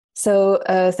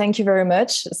Thank you very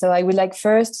much. So I would like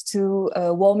first to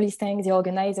warmly thank the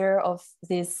organizer of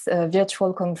this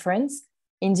virtual conference.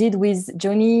 Indeed, with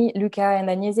Johnny, Luca, and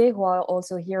Agnese, who are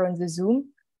also here on the Zoom,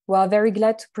 we are very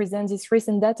glad to present this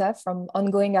recent data from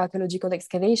ongoing archaeological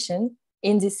excavation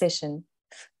in this session.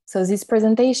 So this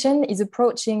presentation is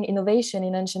approaching innovation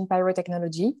in ancient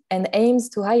pyrotechnology and aims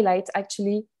to highlight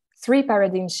actually three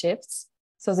paradigm shifts.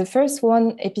 So the first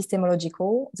one,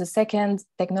 epistemological, the second,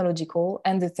 technological,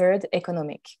 and the third,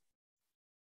 economic.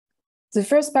 The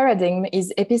first paradigm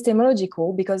is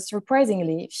epistemological because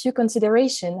surprisingly, few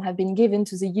consideration have been given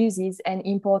to the uses and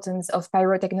importance of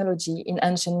pyrotechnology in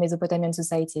ancient Mesopotamian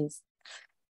societies.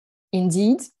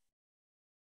 Indeed,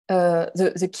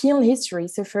 the kiln history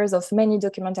suffers of many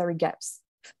documentary gaps.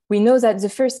 We know that the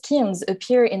first kilns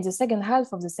appear in the second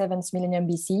half of the 7th millennium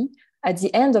BC, at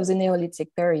the end of the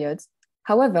Neolithic period.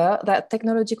 However, that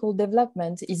technological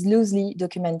development is loosely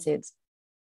documented.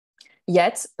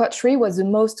 Yet, pottery was the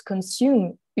most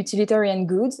consumed utilitarian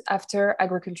good after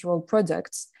agricultural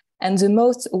products and the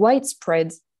most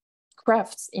widespread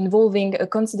crafts involving a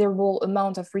considerable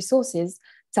amount of resources,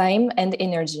 time, and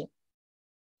energy.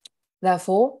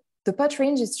 Therefore, the pottery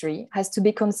industry has to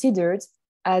be considered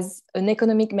as an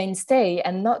economic mainstay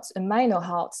and not a minor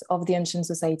part of the ancient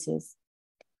societies.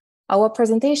 Our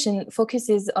presentation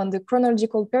focuses on the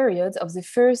chronological period of the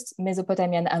first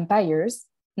Mesopotamian empires,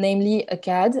 namely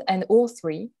Akkad and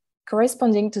Ur-3,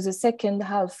 corresponding to the second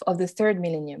half of the 3rd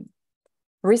millennium.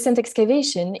 Recent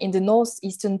excavation in the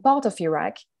northeastern part of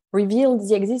Iraq revealed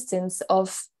the existence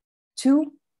of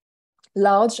two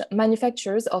large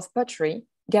manufacturers of pottery,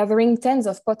 gathering tens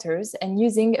of potters and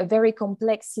using a very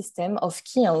complex system of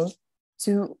kiln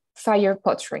to fire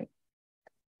pottery.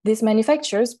 These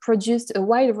manufacturers produced a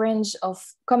wide range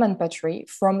of common pottery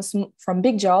from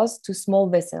big jars to small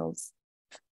vessels.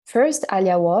 First,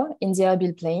 Aliawa in the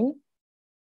Erbil Plain,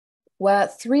 where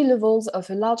 3 levels of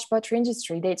a large pottery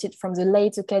industry dated from the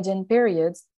late Akkadian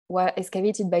period were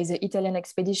excavated by the Italian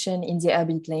expedition in the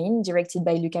Erbil Plain, directed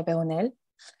by Luca Peronel.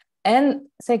 And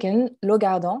second,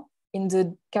 Logardan in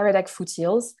the Karadak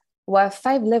foothills, where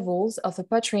 5 levels of a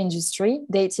pottery industry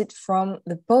dated from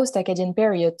the post-Akkadian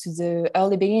period to the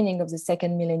early beginning of the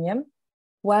 2nd millennium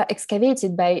were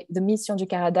excavated by the Mission du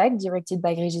Karadak, directed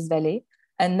by Régis Vallée,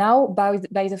 and now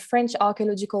by the French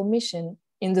archaeological mission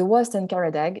in the Western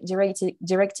Karadak,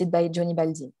 directed by Johnny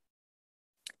Baldi.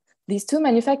 These 2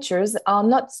 manufacturers are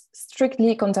not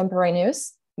strictly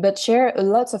contemporaneous, but share a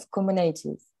lot of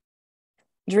commonalities.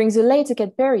 During the late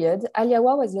Akkad period,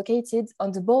 Aliawa was located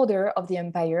on the border of the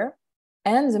empire,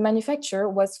 and the manufacture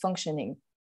was functioning.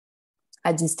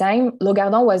 At this time,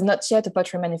 Logardan was not yet a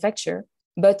pottery manufacturer,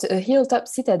 but a hilltop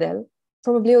citadel,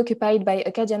 probably occupied by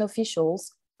Akkadian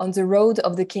officials on the road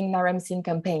of the King Naram-Sin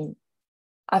campaign.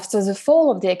 After the fall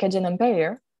of the Akkadian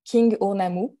Empire, King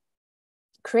Ur-Nammu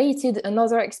created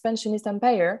another expansionist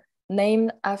empire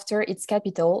named after its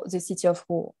capital, the city of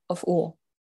Ur.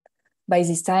 By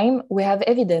this time, we have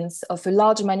evidence of a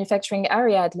large manufacturing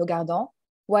area at Logardan,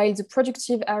 while the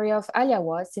productive area of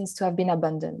Aliawa seems to have been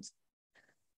abandoned.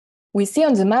 We see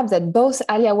on the map that both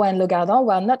Aliawa and Logardan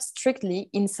were not strictly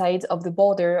inside of the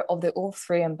border of the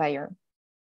Ur-3 Empire,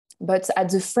 but at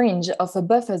the fringe of a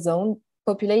buffer zone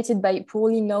populated by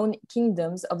poorly known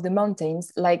kingdoms of the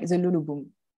mountains like the Lulubum.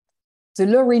 The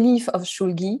low relief of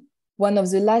Shulgi, one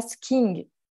of the last king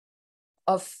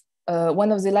of the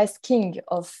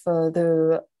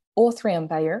Ur-3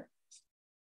 Empire,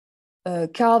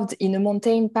 carved in a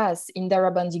mountain pass in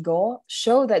Darabandi Gore,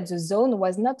 show that the zone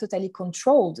was not totally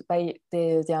controlled by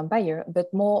the empire,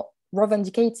 but more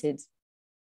revendicated.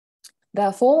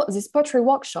 Therefore, these pottery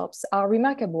workshops are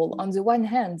remarkable on the one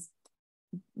hand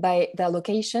by their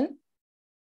location,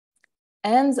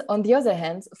 and on the other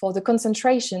hand, for the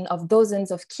concentration of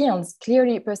dozens of kilns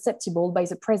clearly perceptible by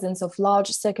the presence of large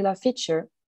circular feature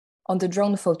on the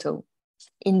drone photo.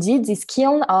 Indeed, these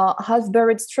kilns are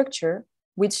half-buried structure,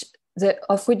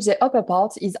 of which the upper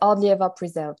part is hardly ever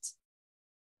preserved.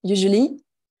 Usually,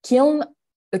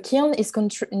 a kiln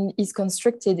is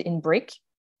constructed in brick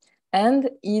and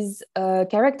is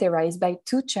characterized by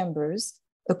 2 chambers,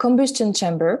 a combustion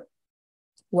chamber,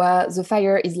 where the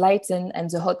fire is lightened and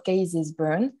the hot gases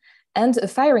burn, and a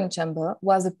firing chamber,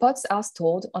 where the pots are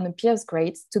stored on a pierce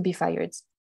grate to be fired.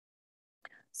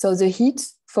 So the heat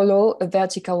follows a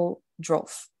vertical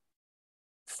draught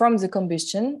from the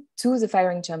combustion to the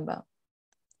firing chamber.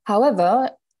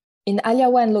 However, in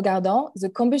Aliawa and Logardan, the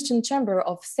combustion chamber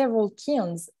of several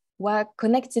kilns were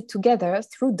connected together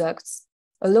through ducts,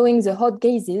 allowing the hot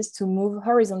gases to move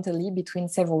horizontally between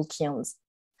several kilns.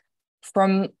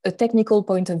 From a technical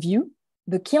point of view,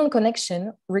 The kiln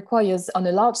connection requires on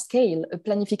a large scale a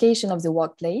planification of the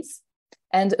workplace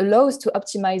and allows to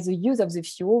optimize the use of the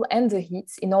fuel and the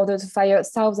heat in order to fire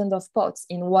thousands of pots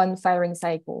in one firing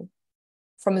cycle.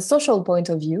 From a social point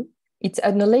of view, it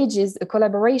acknowledges a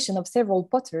collaboration of several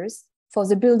potters for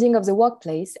the building of the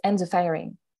workplace and the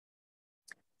firing.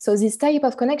 So this type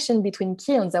of connection between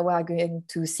kilns that we are going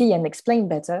to see and explain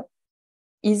better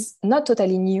is not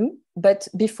totally new, but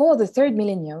before the third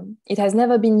millennium, it has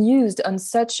never been used on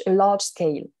such a large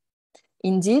scale.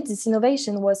 Indeed, this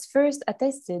innovation was first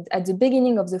attested at the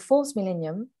beginning of the fourth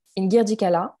millennium in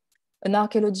Girdikala, an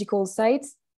archaeological site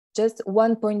just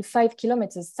 1.5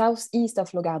 kilometers southeast of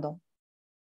Logardon.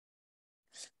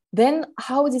 Then,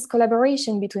 how this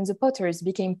collaboration between the potters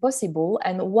became possible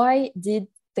and why did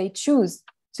they choose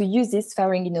to use this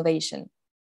firing innovation?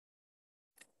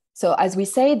 So as we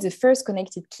said, the first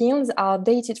connected kilns are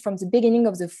dated from the beginning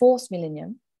of the fourth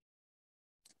millennium.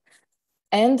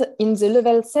 And in the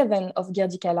level 7 of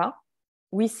Girdikala,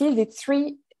 we see the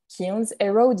 3 kilns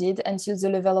eroded until the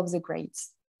level of the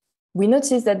grates. We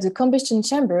notice that the combustion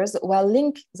chambers were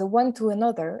linked the one to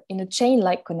another in a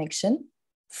chain-like connection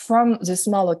from the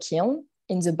smaller kiln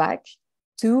in the back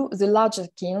to the larger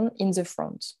kiln in the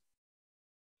front.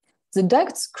 The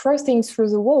ducts crossing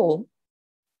through the wall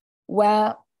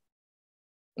were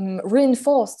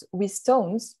reinforced with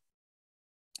stones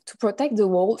to protect the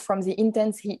wall from the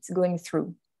intense heat going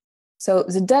through. So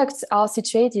the ducts are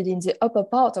situated in the upper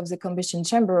part of the combustion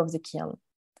chamber of the kiln.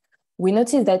 We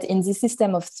notice that in this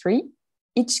system of 3,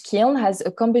 each kiln has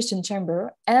a combustion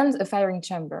chamber and a firing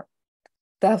chamber.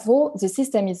 Therefore, the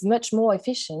system is much more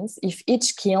efficient if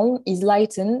each kiln is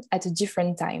lightened at a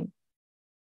different time.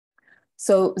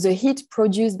 So the heat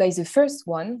produced by the first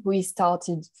one, who is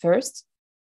started first,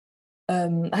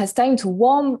 has time to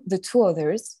warm the 2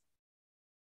 others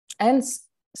and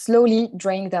slowly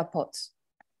drain their pot.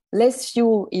 Less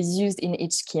fuel is used in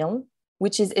each kiln,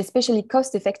 which is especially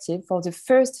cost-effective for the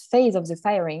first phase of the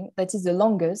firing that is the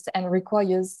longest and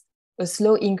requires a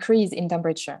slow increase in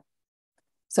temperature.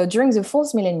 So during the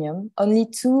fourth millennium, only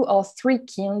 2 or 3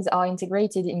 kilns are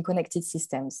integrated in connected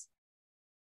systems.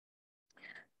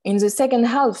 In the second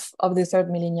half of the third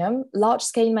millennium,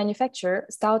 large-scale manufacture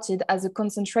started as a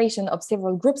concentration of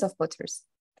several groups of potters.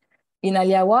 In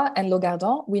Aliawa and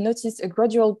Logardon, we noticed a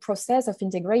gradual process of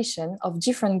integration of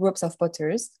different groups of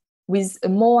potters with a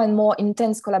more and more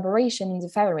intense collaboration in the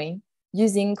firing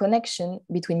using connection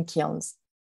between kilns.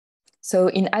 So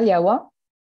in Aliawa,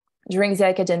 during the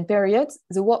Akkadian period,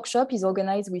 the workshop is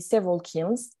organized with several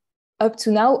kilns. Up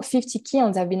to now, 50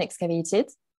 kilns have been excavated,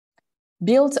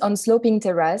 built on sloping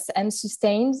terrace and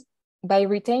sustained by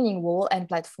retaining wall and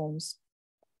platforms.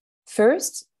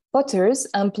 First, potters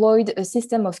employed a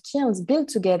system of kilns built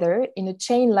together in a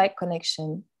chain-like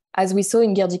connection, as we saw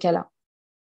in Girdikala,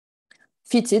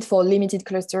 fitted for a limited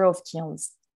cluster of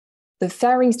kilns. The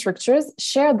firing structures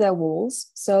shared their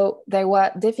walls, so they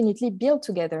were definitely built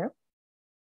together,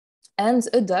 and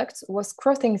a duct was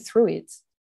crossing through it.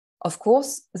 Of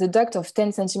course, the duct of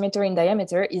 10 centimeters in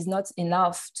diameter is not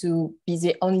enough to be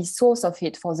the only source of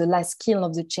heat for the last kiln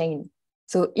of the chain.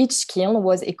 So each kiln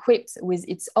was equipped with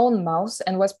its own mouth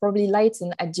and was probably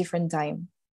lightened at different time.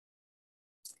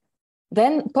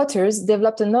 Then potters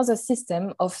developed another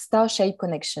system of star-shaped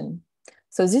connection.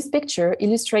 So this picture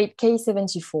illustrates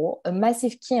K74, a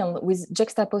massive kiln with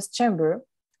juxtaposed chamber,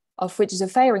 of which the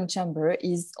firing chamber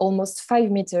is almost 5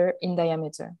 meters in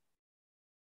diameter.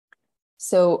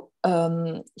 So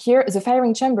here, the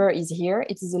firing chamber is here,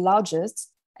 it is the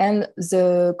largest, and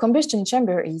the combustion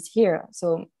chamber is here.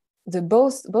 So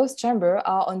both chambers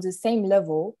are on the same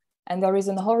level, and there is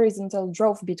a horizontal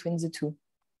drop between the 2.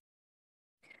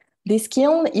 This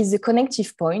kiln is the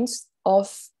connective point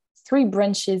of 3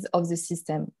 branches of the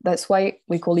system. That's why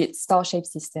we call it star-shaped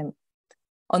system.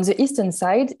 On the eastern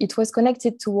side, it was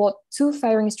connected toward 2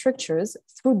 firing structures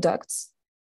through ducts.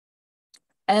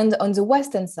 And on the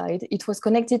western side, it was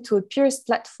connected to a pierced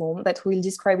platform that we'll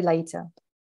describe later.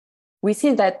 We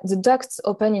see that the ducts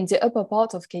open in the upper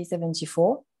part of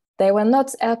K74. They were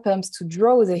not air pumps to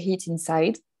draw the heat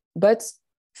inside, but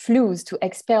flues to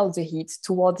expel the heat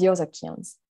toward the other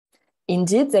kilns.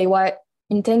 Indeed, they were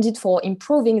intended for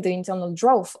improving the internal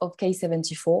draft of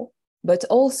K74, but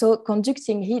also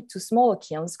conducting heat to smaller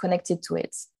kilns connected to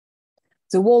it.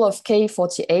 The wall of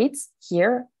K48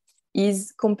 here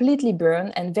is completely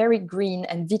burned and very green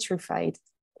and vitrified,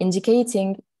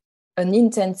 indicating an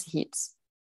intense heat.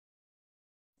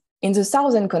 In the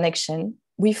southern connection,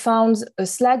 we found a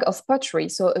slag of pottery,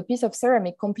 so a piece of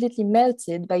ceramic completely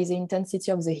melted by the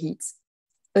intensity of the heat,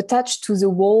 attached to the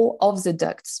wall of the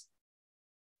ducts,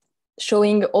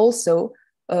 showing also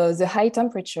the high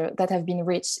temperature that have been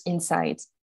reached inside.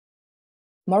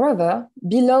 Moreover,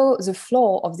 below the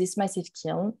floor of this massive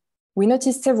kiln, we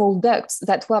noticed several ducts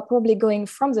that were probably going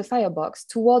from the firebox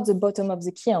towards the bottom of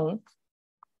the kiln,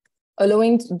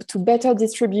 allowing to better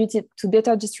distribute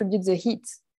the heat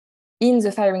in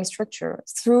the firing structure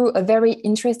through a very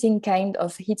interesting kind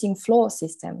of heating floor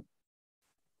system.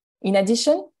 In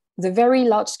addition, the very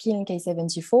large kiln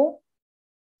K74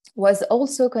 was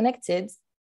also connected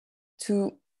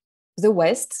to the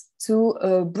west to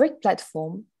a brick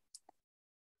platform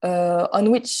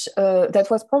on which that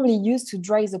was probably used to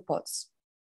dry the pots.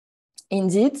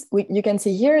 Indeed, you can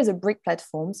see here the brick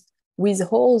platforms with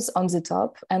holes on the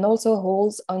top and also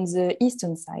holes on the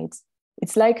eastern side.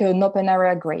 It's like an open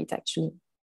area grate, actually.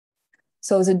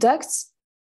 So the ducts,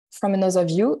 from another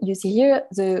view, you see here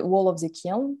the wall of the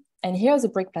kiln, and here the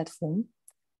brick platform.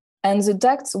 And the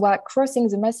ducts were crossing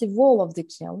the massive wall of the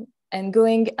kiln and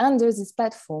going under this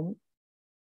platform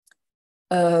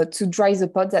to dry the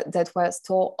pot that were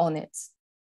stored on it.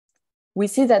 We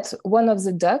see that one of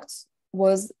the ducts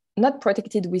was not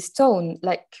protected with stone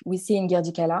like we see in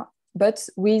Girdikala, but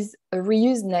with a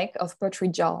reused neck of pottery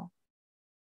jar.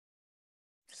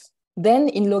 Then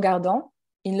in Logardan,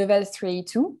 in level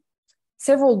 382,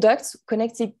 several ducts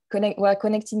were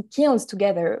connecting kilns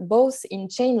together, both in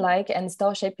chain-like and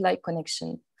star-shaped-like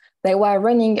connection. They were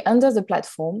running under the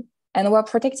platform and were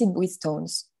protected with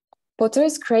stones.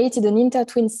 Potters created an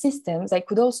intertwined system that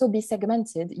could also be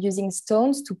segmented using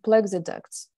stones to plug the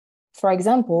ducts. For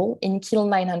example, in kiln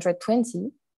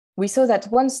 920, we saw that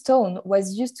one stone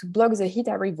was used to block the heat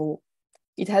arrival.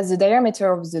 It has the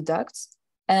diameter of the duct,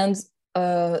 and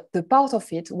the part of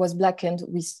it was blackened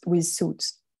with soot.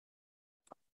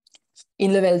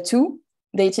 In level 2,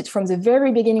 dated from the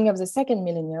very beginning of the second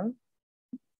millennium,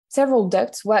 several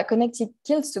ducts were connected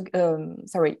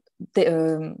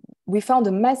we found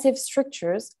a massive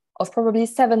structures of probably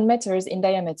 7 meters in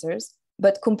diameters,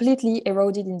 but completely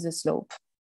eroded in the slope.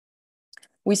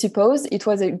 We suppose it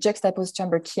was a juxtaposed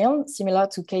chamber kiln similar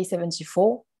to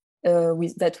K74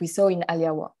 that we saw in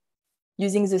Aliawa,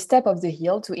 using the step of the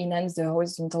hill to enhance the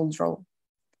horizontal draw.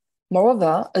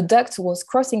 Moreover, a duct was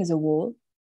crossing the wall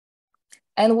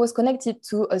and was connected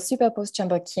to a superposed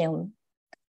chamber kiln.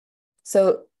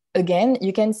 So again,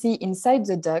 you can see inside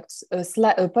the duct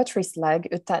a pottery slag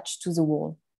attached to the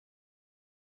wall.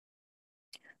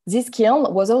 This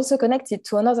kiln was also connected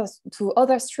to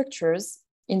other structures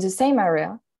in the same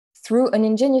area through an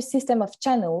ingenious system of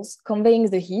channels conveying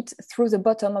the heat through the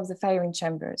bottom of the firing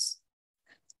chambers.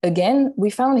 Again, we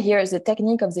found here the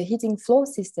technique of the heating floor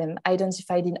system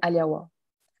identified in Aliawa.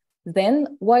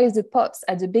 Then, while the pots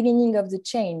at the beginning of the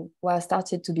chain were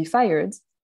started to be fired,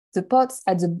 the pots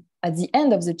at the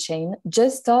end of the chain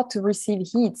just start to receive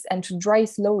heat and to dry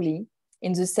slowly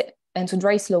In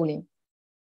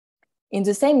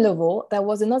the same level, there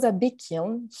was another big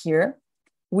kiln here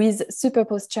with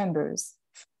superposed chambers.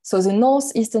 So the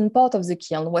northeastern part of the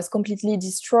kiln was completely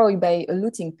destroyed by a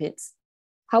looting pit.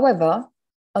 However,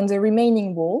 on the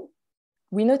remaining wall,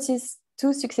 we noticed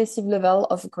 2 successive levels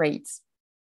of grates.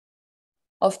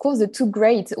 Of course, the 2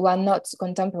 grates were not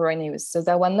contemporaneous, so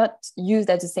they were not used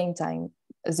at the same time.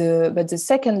 But the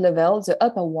second level, the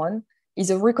upper one, is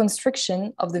a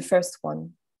reconstruction of the first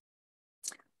one.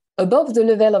 Above the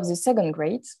level of the second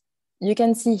grate, you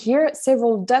can see here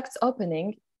several duct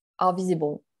openings are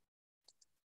visible.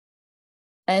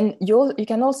 And you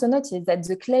can also notice that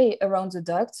the clay around the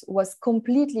duct was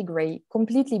completely gray,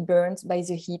 completely burned by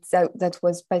the heat that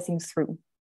was passing through.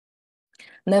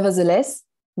 Nevertheless,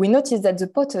 we noticed that the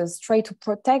potters tried to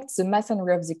protect the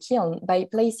masonry of the kiln by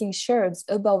placing sherds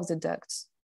above the ducts,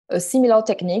 a similar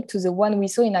technique to the one we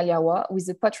saw in Aliawa with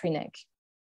the pottery neck.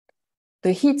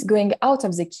 The heat going out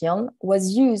of the kiln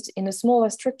was used in a smaller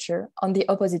structure on the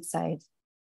opposite side.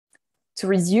 To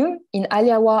resume, in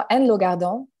Aliawa and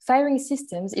Logardan, firing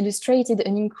systems illustrated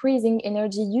an increasing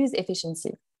energy use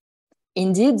efficiency.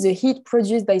 Indeed, the heat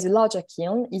produced by the larger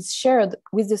kiln is shared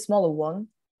with the smaller one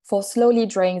for slowly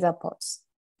drying their pots.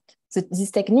 This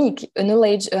technique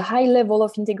acknowledged a high level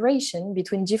of integration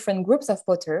between different groups of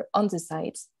potter on the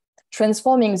site,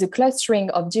 transforming the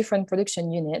clustering of different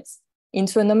production units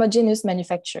into an homogeneous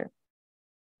manufacture.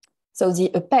 So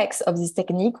the apex of this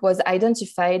technique was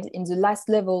identified in the last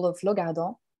level of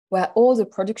Logardan, where all the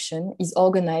production is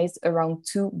organized around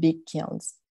 2 big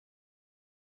kilns.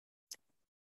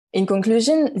 In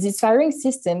conclusion, these firing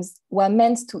systems were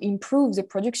meant to improve the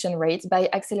production rate by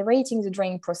accelerating the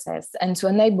drying process and to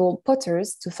enable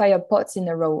potters to fire pots in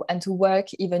a row and to work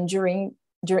even during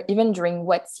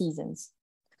wet seasons.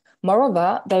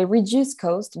 Moreover, they reduce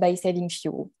cost by saving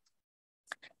fuel.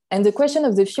 And the question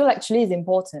of the fuel actually is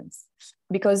important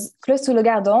because close to Le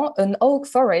Gardan, an oak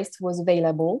forest was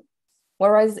available,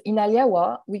 whereas in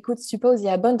Aliawa, we could suppose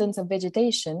the abundance of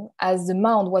vegetation as the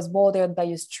mound was bordered by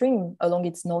a stream along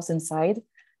its northern side,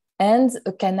 and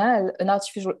a canal, an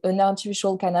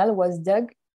artificial canal was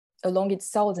dug along its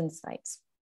southern side.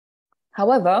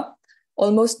 However,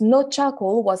 almost no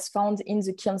charcoal was found in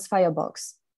the kiln's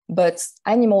firebox, but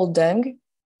animal dung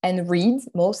and reed,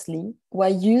 mostly, were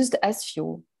used as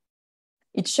fuel.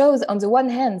 It shows, on the one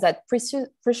hand, that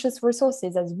precious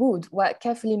resources as wood were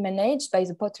carefully managed by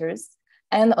the potters,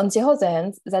 and on the other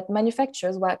hand, that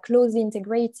manufactures were closely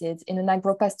integrated in an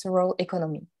agro-pastoral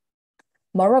economy.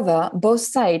 Moreover, both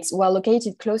sites were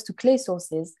located close to clay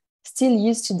sources, still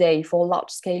used today for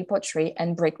large-scale pottery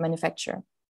and brick manufacture.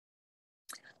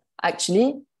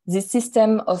 Actually, this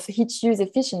system of heat use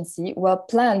efficiency were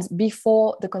planned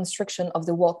before the construction of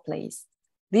the workplace.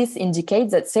 This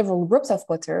indicates that several groups of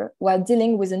potters were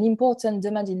dealing with an important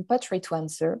demand in pottery to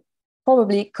answer,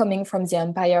 probably coming from the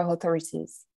empire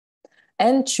authorities,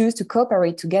 and choose to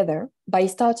cooperate together by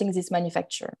starting this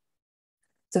manufacture.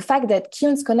 The fact that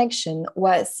kilns connection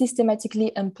was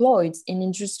systematically employed in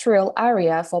industrial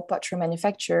area for pottery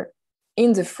manufacture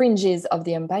in the fringes of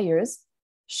the empires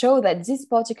show that this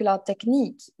particular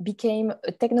technique became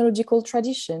a technological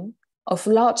tradition of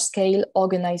large-scale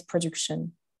organized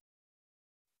production.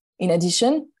 In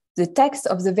addition, the text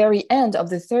of the very end of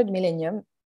the third millennium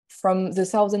from the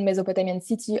southern Mesopotamian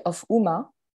city of Uma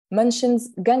mentions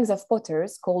gangs of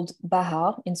potters called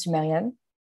Bahar in Sumerian,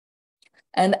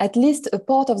 and at least a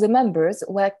part of the members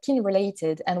were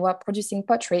kin-related and were producing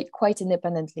pottery quite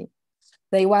independently.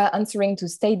 They were answering to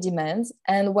state demands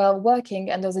and were working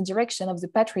under the direction of the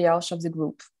patriarch of the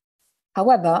group.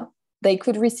 However, they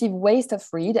could receive waste of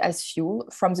reed as fuel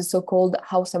from the so-called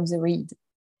House of the Reed.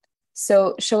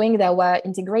 So showing they were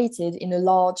integrated in a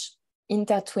large,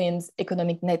 intertwined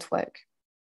economic network.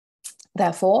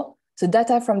 Therefore, the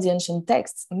data from the ancient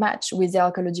texts match with the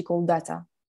archaeological data.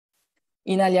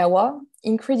 In Aliawa,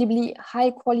 incredibly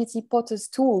high-quality potter's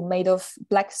tools made of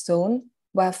black stone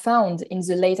were found in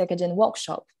the late Akkadian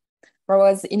workshop,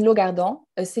 whereas in Le Gardan,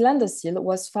 a cylinder seal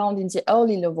was found in the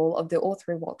early level of the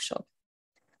O3 workshop.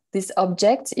 This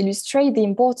object illustrates the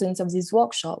importance of this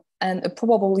workshop and a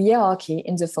probable hierarchy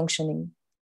in the functioning.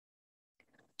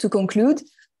 To conclude,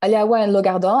 Aliawa and Le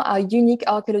Gardan are unique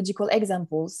archaeological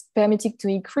examples permitting to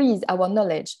increase our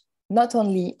knowledge not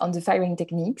only on the firing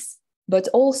techniques, but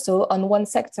also on one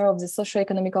sector of the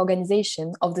socio-economic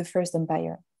organization of the First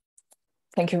Empire.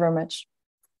 Thank you very much.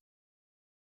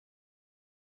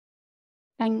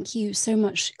 Thank you so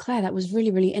much, Claire. That was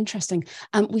really, really interesting.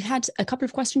 We've had a couple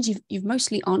of questions. You've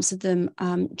mostly answered them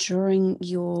during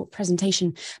your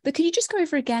presentation, but could you just go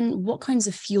over again what kinds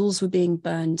of fuels were being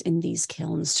burned in these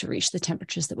kilns to reach the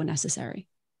temperatures that were necessary?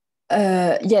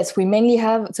 Yes, we mainly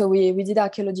have, so we did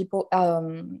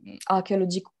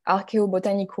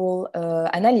archaeobotanical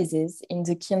analysis in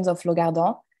the kilns of Le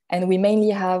Gardan, and we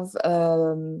mainly have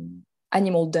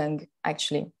animal dung,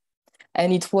 actually.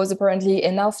 And it was apparently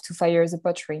enough to fire the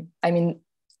pottery. I mean,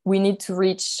 we need to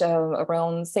reach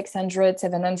around 600,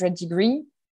 700 degrees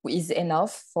is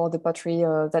enough for the pottery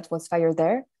that was fired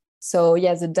there. So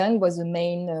yeah, the dung was the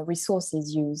main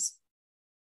resources used.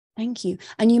 Thank you.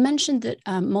 And you mentioned that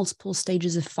multiple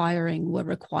stages of firing were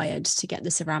required to get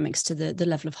the ceramics to the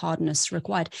level of hardness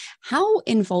required. How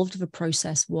involved of a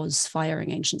process was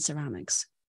firing ancient ceramics?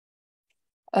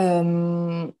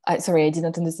 Sorry, I did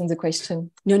not understand the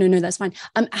question. No, that's fine.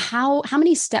 How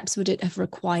many steps would it have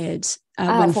required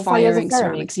when firing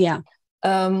ceramics? Yeah.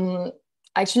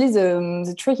 Actually,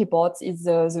 the tricky part is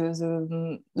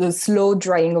the slow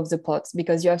drying of the pot,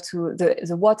 because you have to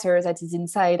the water that is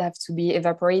inside have to be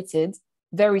evaporated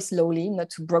very slowly, not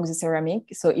to break the ceramic.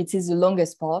 So it is the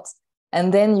longest part,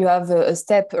 and then you have a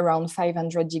step around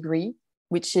 500 degrees.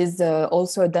 Which is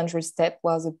also a dangerous step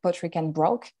where the pottery can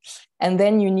break. And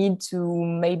then you need to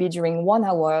maybe during 1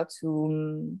 hour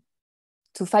to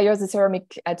fire the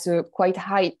ceramic at a quite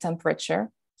high temperature.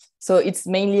 So it's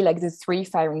mainly like the 3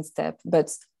 firing steps,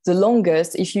 but the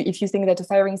longest, if you think that a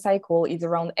firing cycle is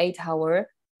around 8 hours,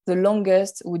 the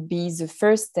longest would be the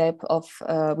first step of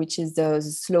which is the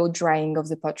slow drying of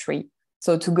the pottery.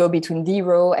 So to go between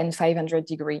 0 and 500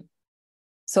 degrees.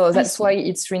 So that's why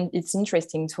it's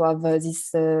interesting to have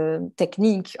this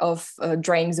technique of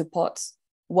drying the pot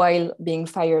while being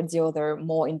fired the other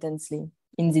more intensely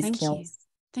in these kilns.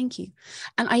 Thank you.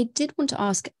 And I did want to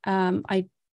ask, I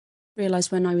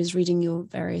realized when I was reading your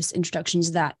various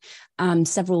introductions that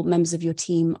several members of your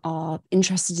team are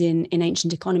interested in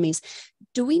ancient economies.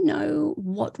 Do we know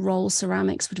what role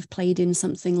ceramics would have played in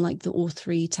something like the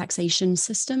O3 taxation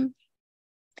system?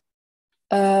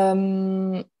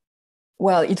 Well,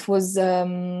 it was.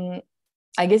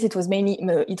 I guess it was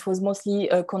mostly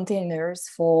containers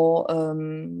for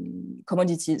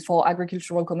commodities, for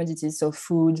agricultural commodities, so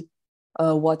food,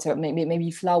 water,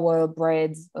 maybe flour,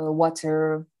 bread,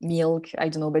 water, milk. I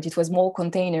don't know, but it was more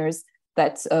containers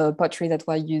that pottery that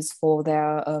were used for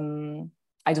their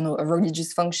I don't know, a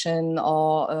religious function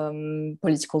or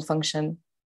political function.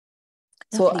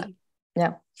 Lovely. So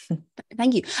yeah.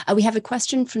 Thank you. We have a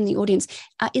question from the audience.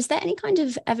 Is there any kind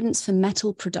of evidence for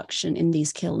metal production in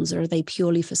these kilns, or are they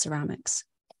purely for ceramics?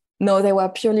 No, they were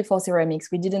purely for ceramics.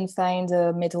 We didn't find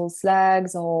metal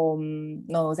slags or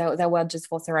no, they were just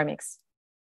for ceramics.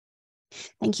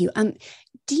 Thank you.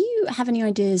 Do you have any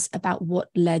ideas about what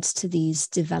led to these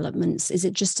developments? Is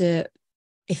it just a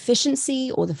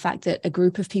efficiency, or the fact that a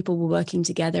group of people were working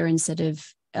together instead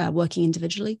of working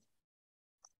individually?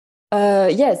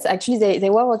 Yes, actually, they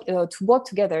were to work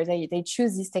together. They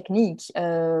choose this technique.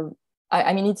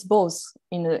 I mean, it's both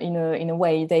in a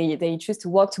way. They choose to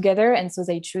work together, and so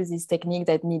they choose this technique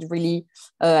that need really.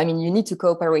 I mean, you need to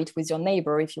cooperate with your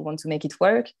neighbor if you want to make it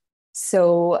work.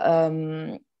 So,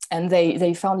 and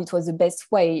they found it was the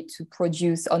best way to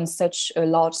produce on such a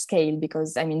large scale,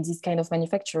 because I mean, this kind of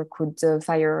manufacturer could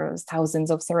fire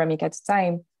thousands of ceramic at a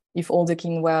time if all the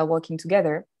king were working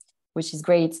together, which is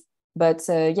great. But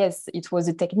yes, it was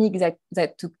a technique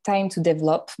that took time to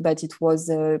develop, but it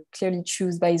was clearly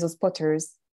chosen by those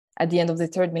potters at the end of the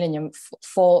third millennium,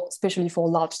 especially for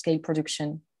large scale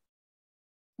production.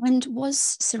 And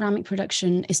was ceramic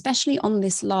production, especially on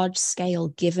this large scale,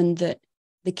 given that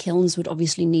the kilns would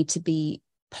obviously need to be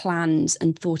planned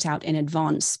and thought out in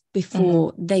advance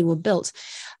before they were built,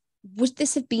 would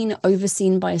this have been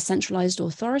overseen by a centralized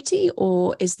authority,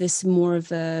 or is this more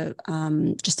of a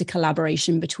just a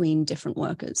collaboration between different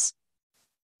workers?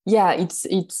 Yeah, it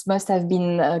must have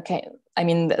been. I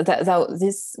mean,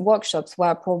 these workshops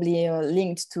were probably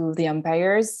linked to the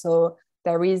empires. So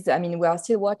there is. I mean, we are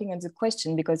still working on the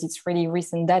question because it's really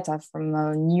recent data from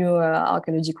new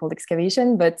archaeological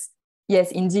excavation. But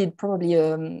yes, indeed, probably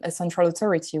a central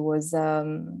authority was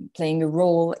playing a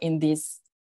role in the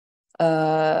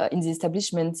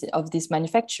establishment of this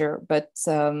manufacture. But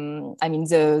I mean,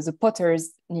 the potters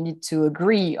needed to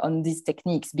agree on these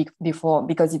techniques before,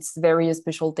 because it's very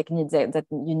special technique that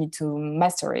you need to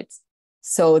master it.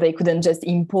 So they couldn't just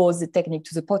impose the technique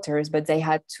to the potters, but they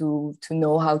had to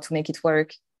know how to make it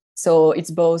work. So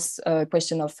it's both a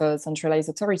question of centralized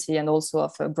authority and also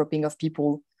of a grouping of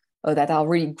people that are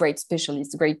really great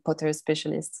specialists, great potter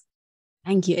specialists.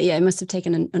 Thank you. Yeah, it must have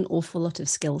taken an awful lot of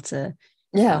skill to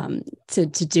Yeah. To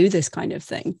do this kind of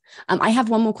thing. I have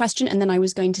one more question, and then I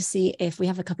was going to see if we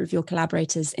have a couple of your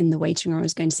collaborators in the waiting room. I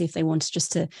was going to see if they wanted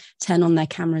just to turn on their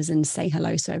cameras and say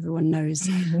hello so everyone knows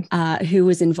who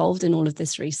was involved in all of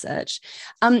this research.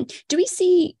 Do we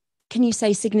see, can you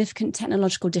say, significant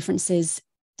technological differences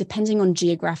depending on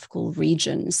geographical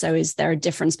region? So is there a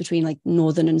difference between like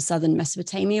northern and southern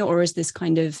Mesopotamia, or is this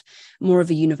kind of more of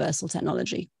a universal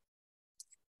technology?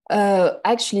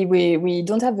 Actually, we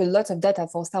don't have a lot of data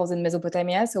for southern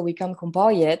Mesopotamia, so we can't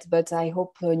compare yet. But I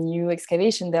hope a new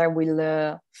excavation there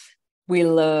will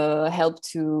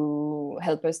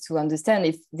help us to understand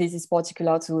if this is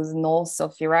particular to the north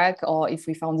of Iraq or if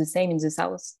we found the same in the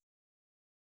south.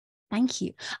 Thank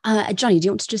you, Johnny. Do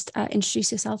you want to just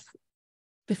introduce yourself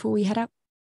before we head out?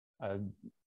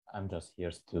 I'm just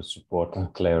here to support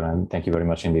Claire, and thank you very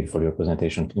much indeed for your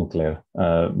presentation, Claire.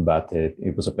 But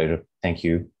it was a pleasure. Thank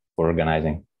you for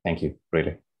organizing. Thank you,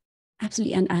 really.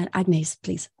 Absolutely. And Agnes,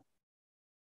 please.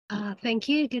 Thank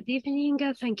you. Good evening.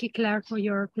 Thank you, Claire, for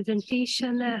your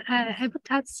presentation. I would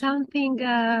add something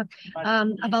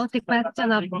about the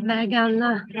question of Megan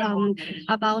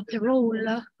about the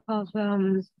role of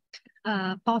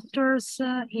potters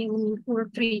in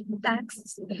O3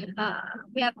 texts.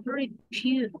 We have very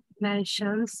few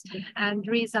mentions, and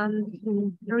there is a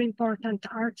very important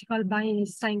article by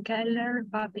Steinkeller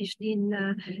published in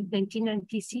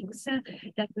 1996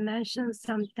 that mentions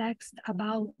some text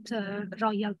about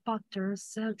royal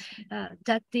potters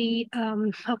that they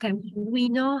we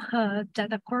know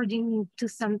that according to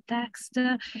some text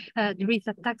there is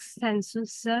a tax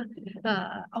census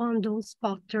on those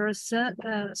potters,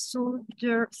 so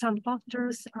some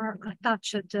potters are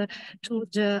attached to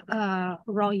the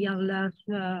royal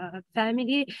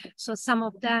family. So some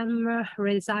of them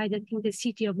resided in the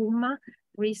city of Umma,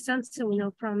 recent. So we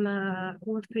know from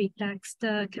all three texts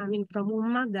coming from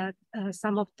Umma that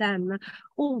some of them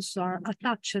also are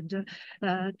attached to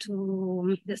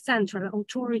the central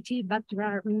authority, but there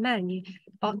are many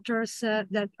authors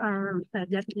that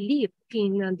live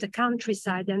in the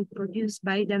countryside and produce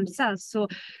by themselves. So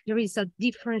there is a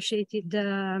differentiated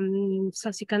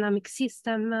socioeconomic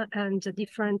system and a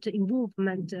different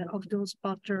involvement of those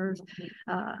potters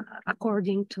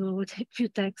according to the few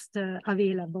texts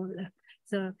available.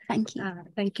 So thank you.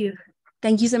 Thank you.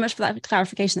 Thank you so much for that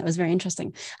clarification. That was very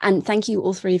interesting. And thank you,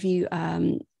 all three of you,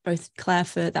 both Claire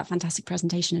for that fantastic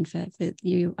presentation and for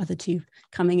you other two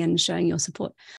coming and showing your support.